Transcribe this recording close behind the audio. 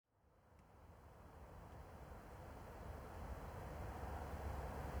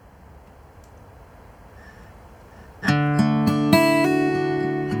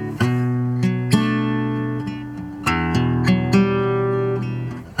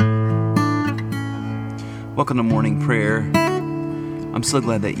Welcome to Morning Prayer. I'm so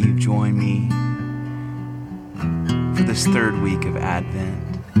glad that you've joined me for this third week of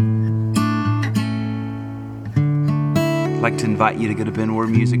Advent. I'd like to invite you to go to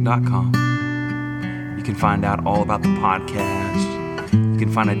benwardmusic.com. You can find out all about the podcast. You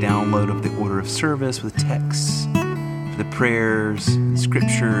can find a download of the order of service with texts for the prayers, the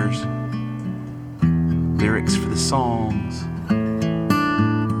scriptures, lyrics for the songs.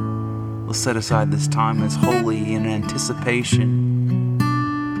 We'll set aside this time that's holy in anticipation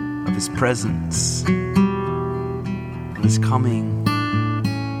of His presence, of His coming,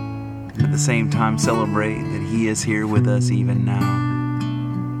 and at the same time celebrate that He is here with us even now.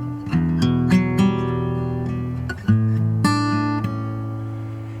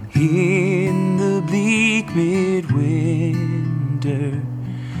 In the bleak midwinter,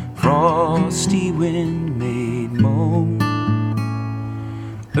 frosty wind made moan,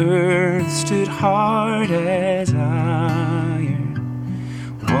 earth stood hard as iron,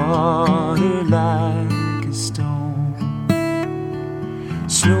 water like a stone.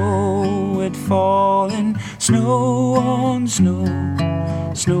 Snow had fallen, snow on snow,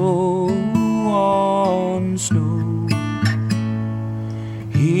 snow on snow.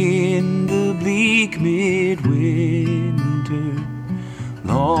 In the bleak midwinter,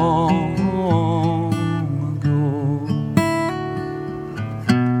 long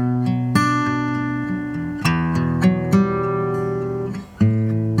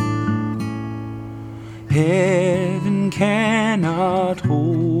heaven cannot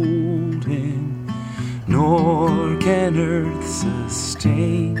hold Him, nor can earth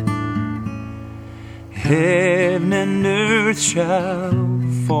sustain. Heaven and earth shall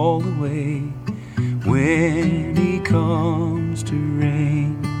fall away when He comes to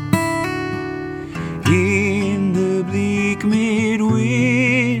reign. In the bleak midwinter,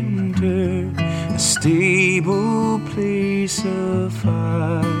 a stable place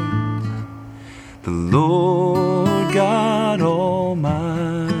afides, the Lord God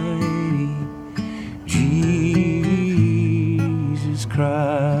Almighty, Jesus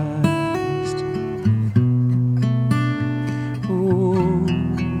Christ. Oh,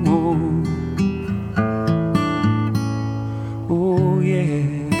 oh, oh yeah.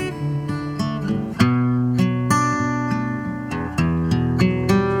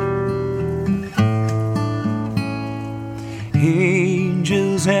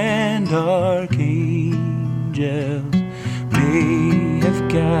 Angels and archangels may have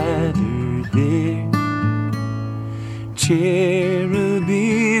gathered there,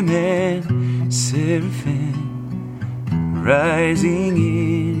 cherubim and seraphim rising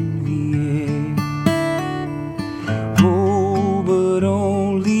in the air. Oh, but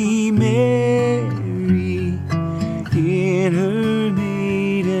only Mary in her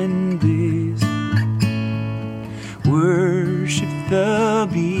maiden bliss worship the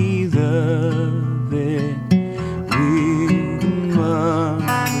beloved with a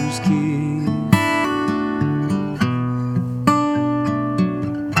mother's kiss.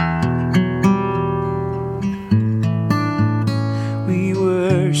 We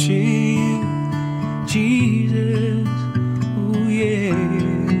worship You, Jesus, oh yeah.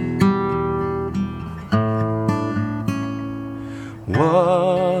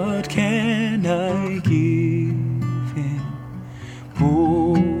 What can I give Him,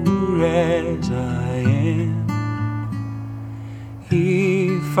 poor as I am?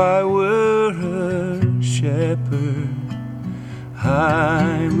 If I were a shepherd,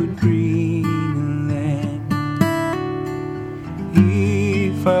 I would bring a lamb.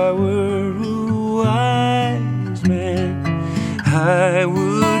 If I were a wise man, I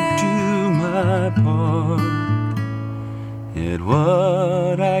would do my part. Yet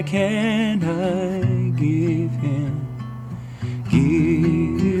what can I give Him?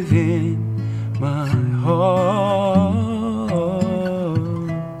 Give Him my heart.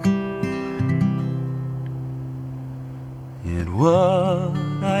 Yet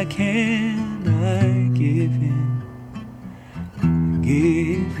what can I give Him?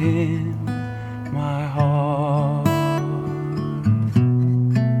 Give Him my heart.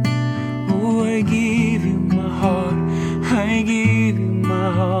 Oh, I give You my heart, I give You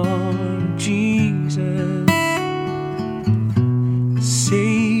my heart, Jesus,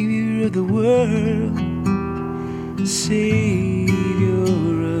 Savior of the world, Savior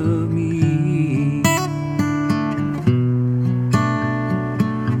of me.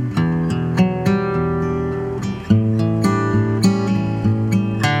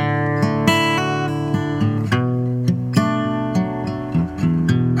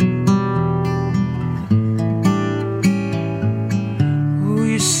 Will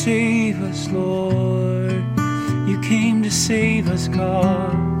You save us, Lord? came to save us,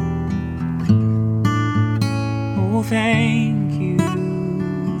 God. Oh, thank you,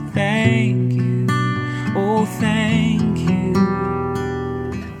 thank you, oh, thank you.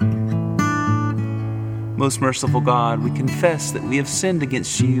 Most merciful God, we confess that we have sinned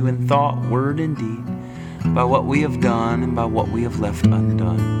against you in thought, word, and deed, by what we have done and by what we have left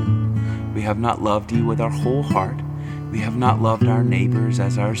undone. We have not loved you with our whole heart. We have not loved our neighbors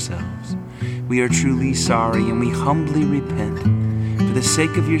as ourselves. We are truly sorry and we humbly repent. For the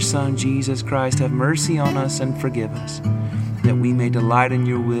sake of your Son, Jesus Christ, have mercy on us and forgive us, that we may delight in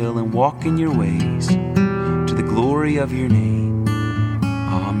your will and walk in your ways, to the glory of your name.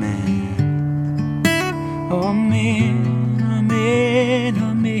 Amen. Amen, amen,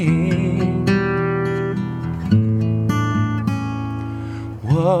 amen.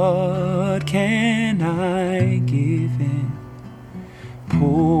 What can I give in,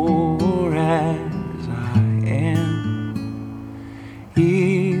 poor as I am?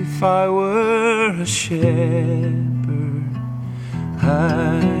 If I were a shepherd,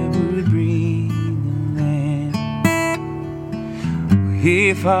 I would bring a lamb.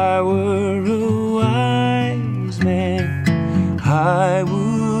 If I were a wise man, I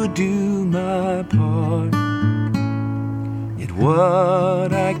would do my part. Yet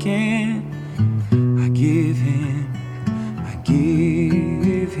what I can, I give him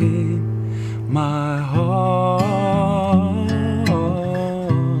my heart.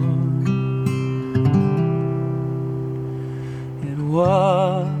 Yet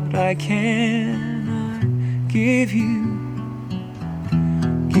what I can, I give you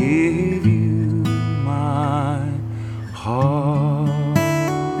my heart.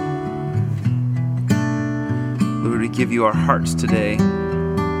 Lord, we give you our hearts today.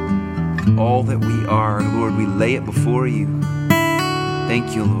 All that we are, Lord, we lay it before you.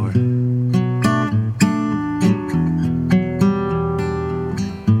 Thank you, Lord.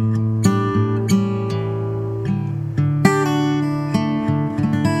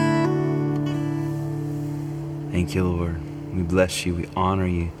 Thank you, Lord. We bless you. We honor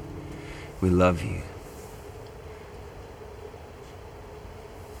you. We love you.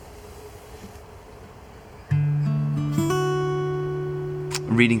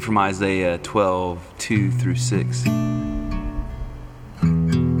 I'm reading from Isaiah 12, 2 through 6.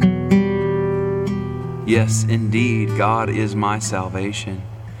 Yes, indeed, God is my salvation.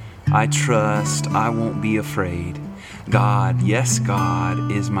 I trust, I won't be afraid. God, yes,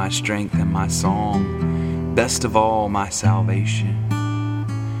 God is my strength and my song. Best of all, my salvation.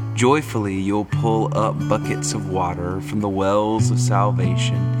 Joyfully you'll pull up buckets of water from the wells of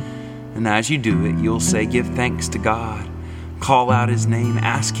salvation. And as you do it, you'll say, give thanks to God. Call out his name,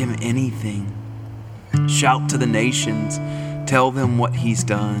 ask him anything. Shout to the nations, tell them what he's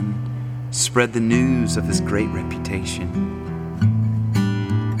done. Spread the news of his great reputation.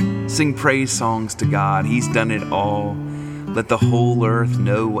 Sing praise songs to God, he's done it all. Let the whole earth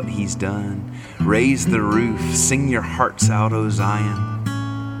know what he's done. Raise the roof, sing your hearts out, O Zion.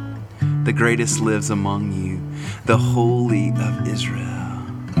 The greatest lives among you, the Holy of Israel.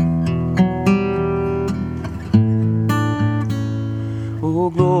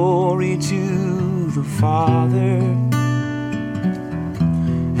 Oh, glory to the Father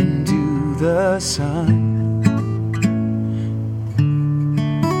and to the Son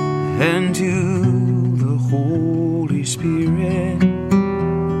and to the Holy Spirit,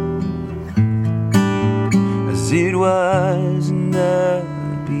 as it was in the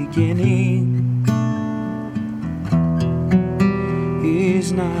beginning,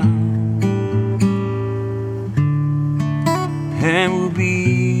 is now, and will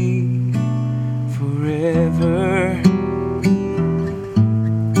be forever.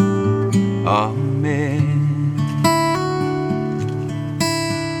 Amen.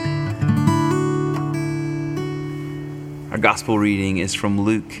 Our gospel reading is from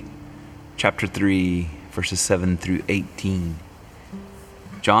Luke chapter 3, verses 7 through 18.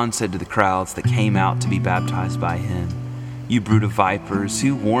 John said to the crowds that came out to be baptized by him, "You brood of vipers,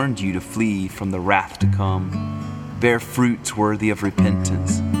 who warned you to flee from the wrath to come? Bear fruits worthy of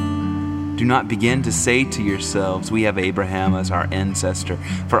repentance. Do not begin to say to yourselves, 'We have Abraham as our ancestor.'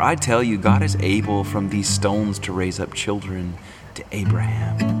 For I tell you, God is able from these stones to raise up children to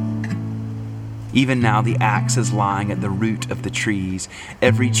Abraham. Even now the axe is lying at the root of the trees.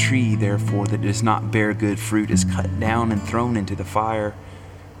 Every tree, therefore, that does not bear good fruit is cut down and thrown into the fire."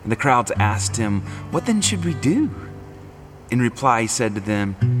 And the crowds asked him, "What then should we do?" In reply, he said to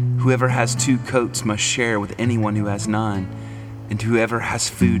them, "Whoever has 2 coats must share with anyone who has none, and whoever has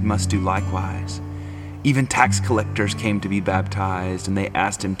food must do likewise. Even tax collectors came to be baptized, and they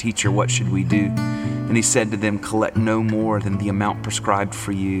asked him, "Teacher, what should we do?" And he said to them, "Collect no more than the amount prescribed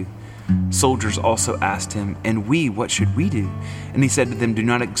for you." Soldiers also asked him, "And we, what should we do?" And he said to them, "Do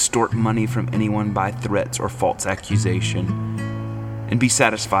not extort money from anyone by threats or false accusation, and be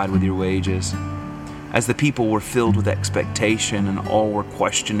satisfied with your wages." As the people were filled with expectation, and all were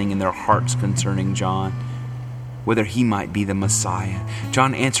questioning in their hearts concerning John, whether he might be the Messiah,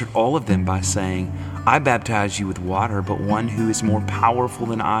 John answered all of them by saying, "I baptize you with water, but one who is more powerful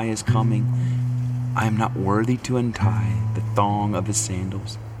than I is coming. I am not worthy to untie the thong of his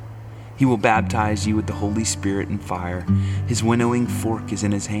sandals. He will baptize you with the Holy Spirit and fire. His winnowing fork is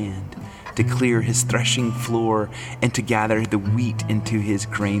in his hand, to clear his threshing floor and to gather the wheat into his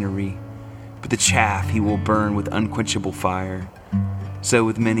granary. But the chaff he will burn with unquenchable fire." So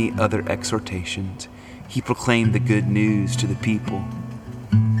with many other exhortations, he proclaimed the good news to the people.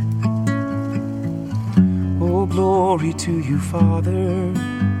 Oh, glory to you, Father.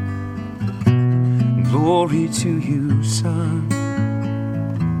 Glory to you, Son.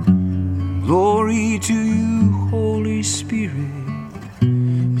 Glory to you, Holy Spirit,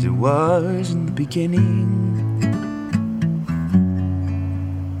 as it was in the beginning,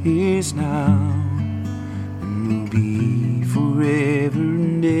 is now, and will be forever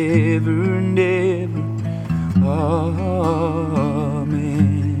and ever and ever.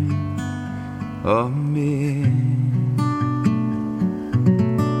 Amen. Amen.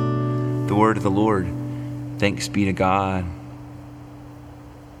 The word of the Lord. Thanks be to God.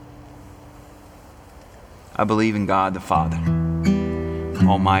 I believe in God the Father,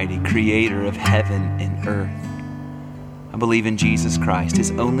 Almighty, creator of heaven and earth. I believe in Jesus Christ,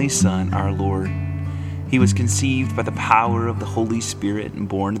 his only Son, our Lord. He was conceived by the power of the Holy Spirit and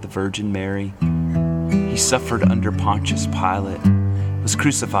born of the Virgin Mary. He suffered under Pontius Pilate, was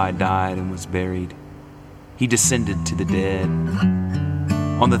crucified, died, and was buried. He descended to the dead.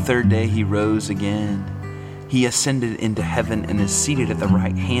 On the third day he rose again. He ascended into heaven and is seated at the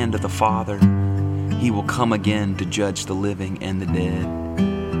right hand of the Father. He will come again to judge the living and the dead.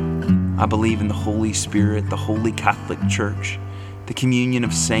 I believe in the Holy Spirit, the Holy Catholic Church, the communion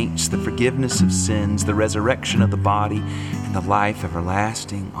of saints, the forgiveness of sins, the resurrection of the body, and the life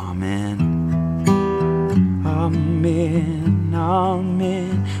everlasting. Amen. Amen.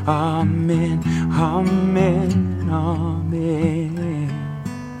 Amen. Amen. Amen. Amen.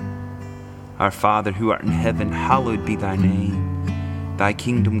 Our Father, who art in heaven, hallowed be thy name. Thy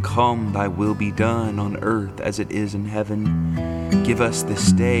kingdom come, thy will be done on earth as it is in heaven. Give us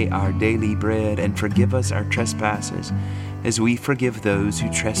this day our daily bread, and forgive us our trespasses, as we forgive those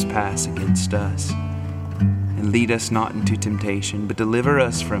who trespass against us. And lead us not into temptation, but deliver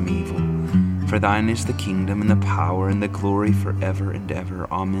us from evil. For thine is the kingdom and the power and the glory forever and ever.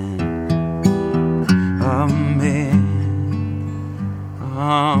 Amen. Amen.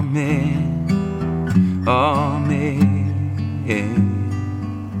 Amen. Amen.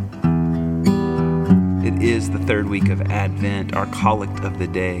 It is the third week of Advent, our collect of the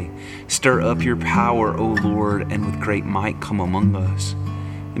day. Stir up your power, O Lord, and with great might come among us.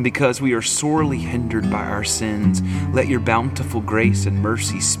 And because we are sorely hindered by our sins, let your bountiful grace and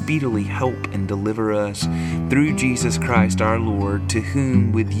mercy speedily help and deliver us through Jesus Christ our Lord, to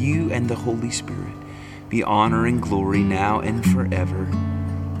whom with you and the Holy Spirit be honor and glory now and forever.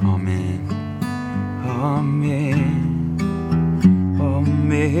 Amen. Amen.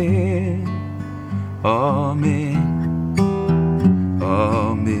 Amen. Amen.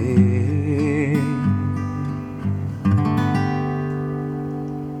 Amen.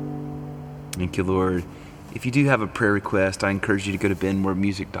 Thank you, Lord. If you do have a prayer request, I encourage you to go to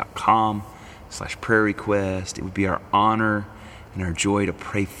benmoremusic.com/prayer request. It would be our honor and our joy to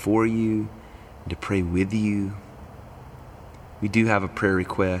pray for you and to pray with you. We do have a prayer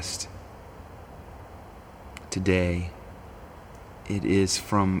request today. It is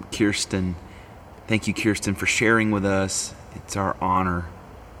from Kirsten. Thank you, Kirsten, for sharing with us. It's our honor.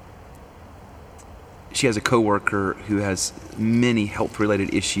 She has a coworker who has many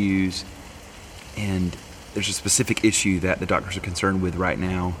health-related issues, and there's a specific issue that the doctors are concerned with right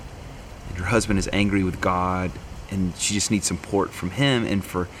now. And her husband is angry with God, and she just needs support from him and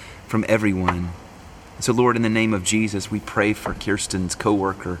from everyone. So, Lord, in the name of Jesus, we pray for Kirsten's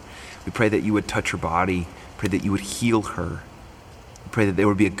coworker. We pray that you would touch her body. Pray that you would heal her. Pray that there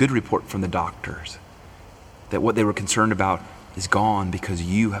would be a good report from the doctors, that what they were concerned about is gone because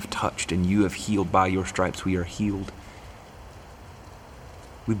you have touched and you have healed. By your stripes we are healed.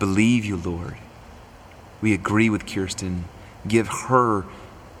 We believe you, Lord. We agree with Kirsten. Give her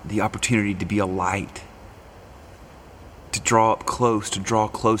the opportunity to be a light, to draw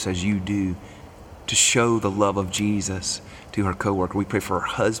close as you do, to show the love of Jesus to her coworker. We pray for her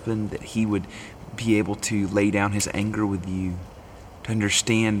husband, that he would be able to lay down his anger with you, to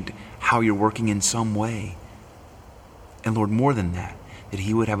understand how you're working in some way. And Lord, more than that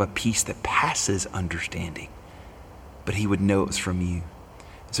he would have a peace that passes understanding, but he would know it was from you.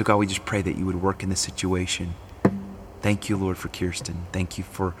 So God, we just pray that you would work in this situation. Thank you, Lord, for Kirsten. Thank you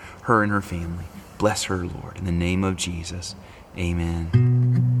for her and her family. Bless her, Lord, in the name of Jesus. Amen.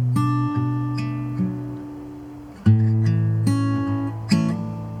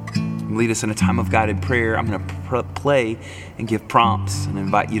 Lead us in a time of guided prayer. I'm going to play and give prompts and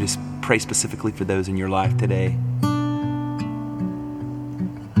invite you to pray specifically for those in your life today.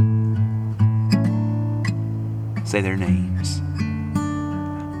 Say their names.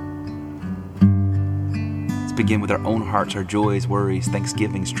 Let's begin with our own hearts, our joys, worries,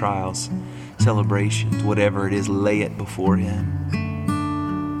 thanksgivings, trials, celebrations, whatever it is, lay it before him.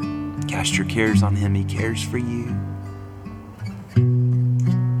 Cast your cares on him. He cares for you.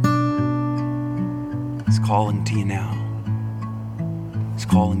 He's calling to you now. He's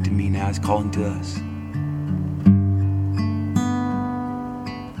calling to me now. He's calling to us.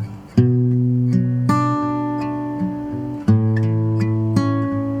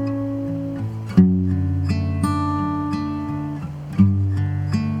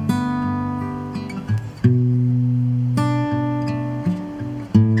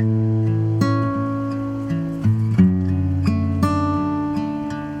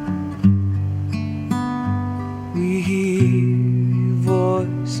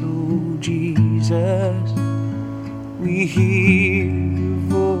 We hear your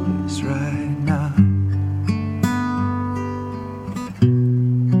voice right now.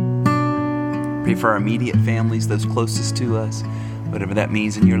 Pray for our immediate families, those closest to us, whatever that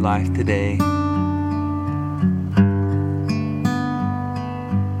means in your life today.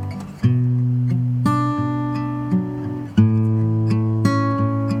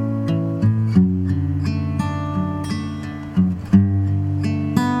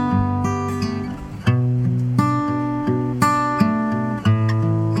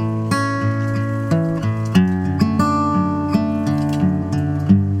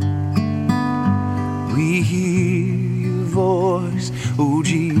 We hear your voice, oh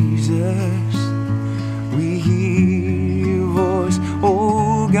Jesus. We hear your voice,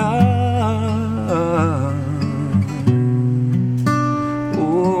 oh God.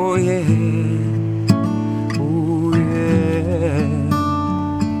 Oh yeah, oh yeah.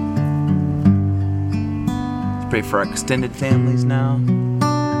 Let's pray for our extended families now.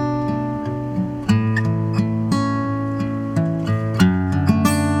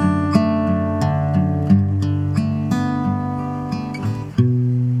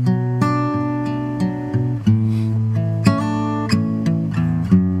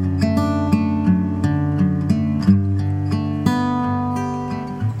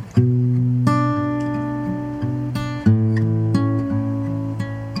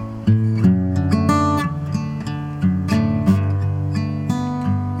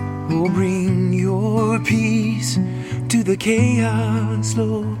 Oh, bring your peace to the chaos,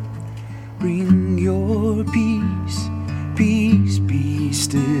 Lord. Bring your peace, peace be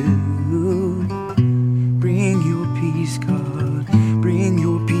still. Bring your peace, God. Bring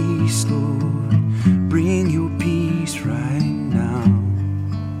your peace, Lord. Bring your peace right now.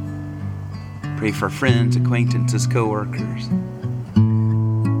 Pray for friends, acquaintances, co-workers.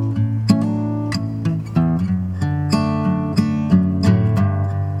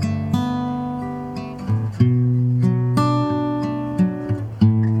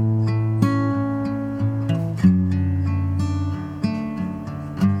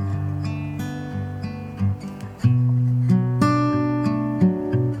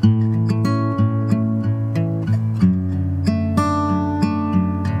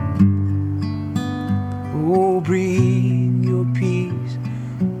 Oh, bring your peace,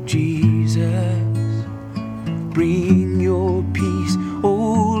 Jesus. Bring your peace,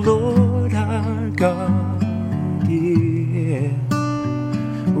 oh Lord our God. Yeah.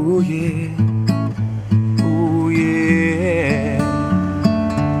 Oh yeah. Oh yeah.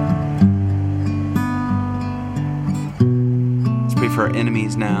 Let's pray for our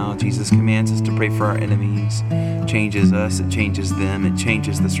enemies now. Jesus commands us to pray for our enemies. It changes us, it changes them, it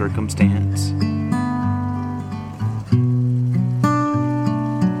changes the circumstance.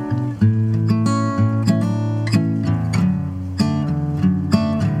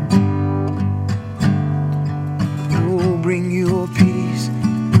 Bring your peace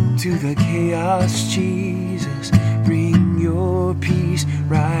to the chaos, Jesus. Bring your peace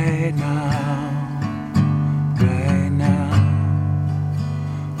right now, right now,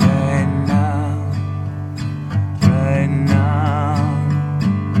 right now.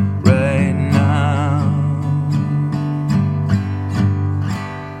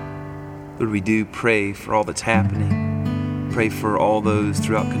 we do pray for all that's happening. Pray for all those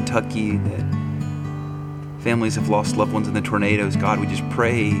throughout Kentucky that families have lost loved ones in the tornadoes. God, we just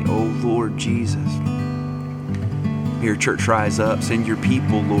pray, oh Lord Jesus. May your church rise up. Send your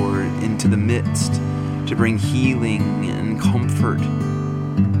people, Lord, into the midst to bring healing and comfort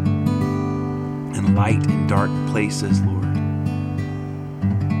and light in dark places, Lord.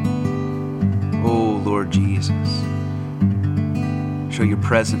 Oh, Lord Jesus. Show your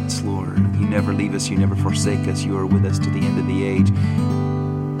presence, Lord. You never leave us. You never forsake us. You are with us to the end of the age.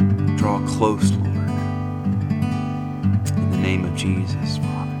 Draw close, Lord. In the name of Jesus,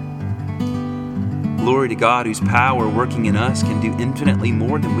 Father. Glory to God, whose power working in us can do infinitely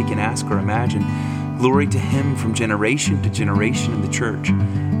more than we can ask or imagine. Glory to him from generation to generation in the church.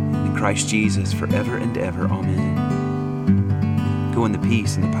 In Christ Jesus, forever and ever. Amen. Go in the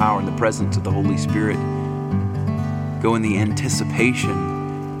peace and the power and the presence of the Holy Spirit. Go in the anticipation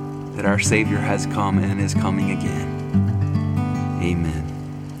that our Savior has come and is coming again.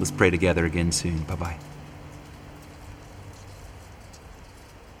 Amen. Let's pray together again soon. Bye-bye.